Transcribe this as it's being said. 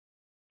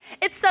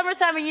It's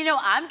summertime and you know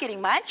I'm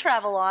getting my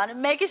travel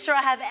on. Making sure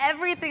I have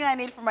everything I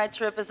need for my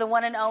trip is the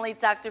one and only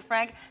Dr.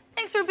 Frank.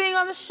 Thanks for being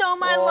on the show,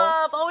 my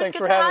love. Always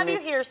good to have you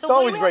here. So it's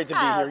always great to be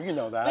here. You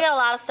know that. We got a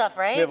lot of stuff,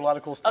 right? We have a lot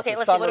of cool stuff. Okay,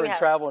 let's summer see, what do we and have?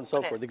 travel and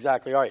so forth.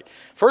 Exactly. All right.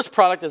 First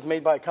product is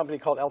made by a company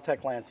called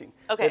Altec Lansing.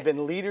 Okay. They've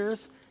been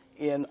leaders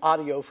in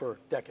audio for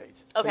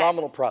decades. Okay.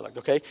 Phenomenal product,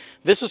 okay?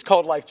 This is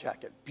called Life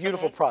Jacket.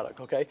 Beautiful product,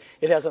 okay?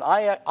 It has an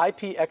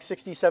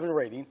IPX67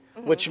 rating,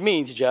 which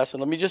means, Jess,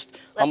 and let me just,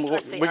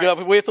 we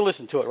have to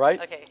listen to it,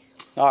 right? Okay.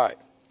 All right.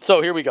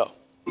 So here we go.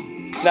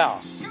 Now,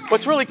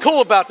 what's really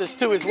cool about this,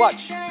 too, is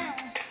watch.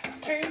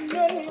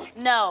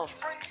 No.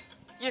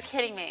 You're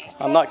kidding me.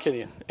 I'm not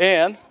kidding you.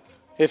 And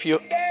if you,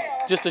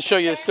 just to show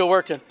you it's still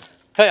working.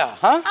 Hey,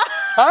 huh?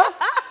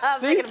 Huh?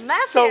 See? Making a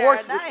mess so here. it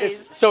works.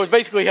 Nice. So it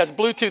basically has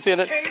Bluetooth in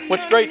it.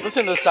 What's great,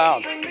 listen to the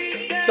sound.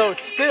 So it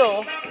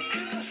still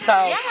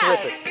sounds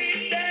terrific.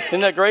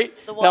 Isn't that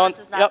great? The wallet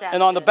does not damage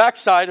and on the it. back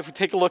side, if we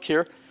take a look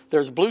here,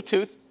 there's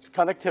Bluetooth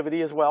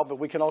connectivity as well, but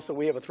we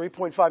have a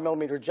 3.5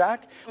 millimeter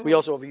jack. We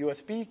also have a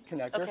USB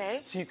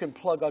connector, so you can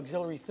plug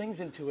auxiliary things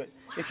into it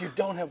if you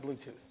don't have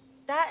Bluetooth.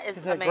 That is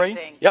Isn't that amazing.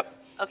 great?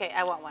 Yep. Okay,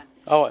 I want one.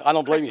 Oh, I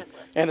don't blame Christmas you.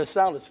 list. And the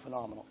sound is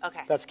phenomenal.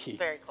 Okay. That's key.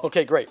 Very cool.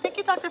 Okay, great. Thank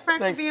you, Dr.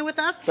 Frank, for being with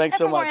us. Thanks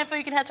so and for more much. info,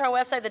 you can head to our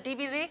website,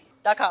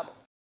 thedbz.com.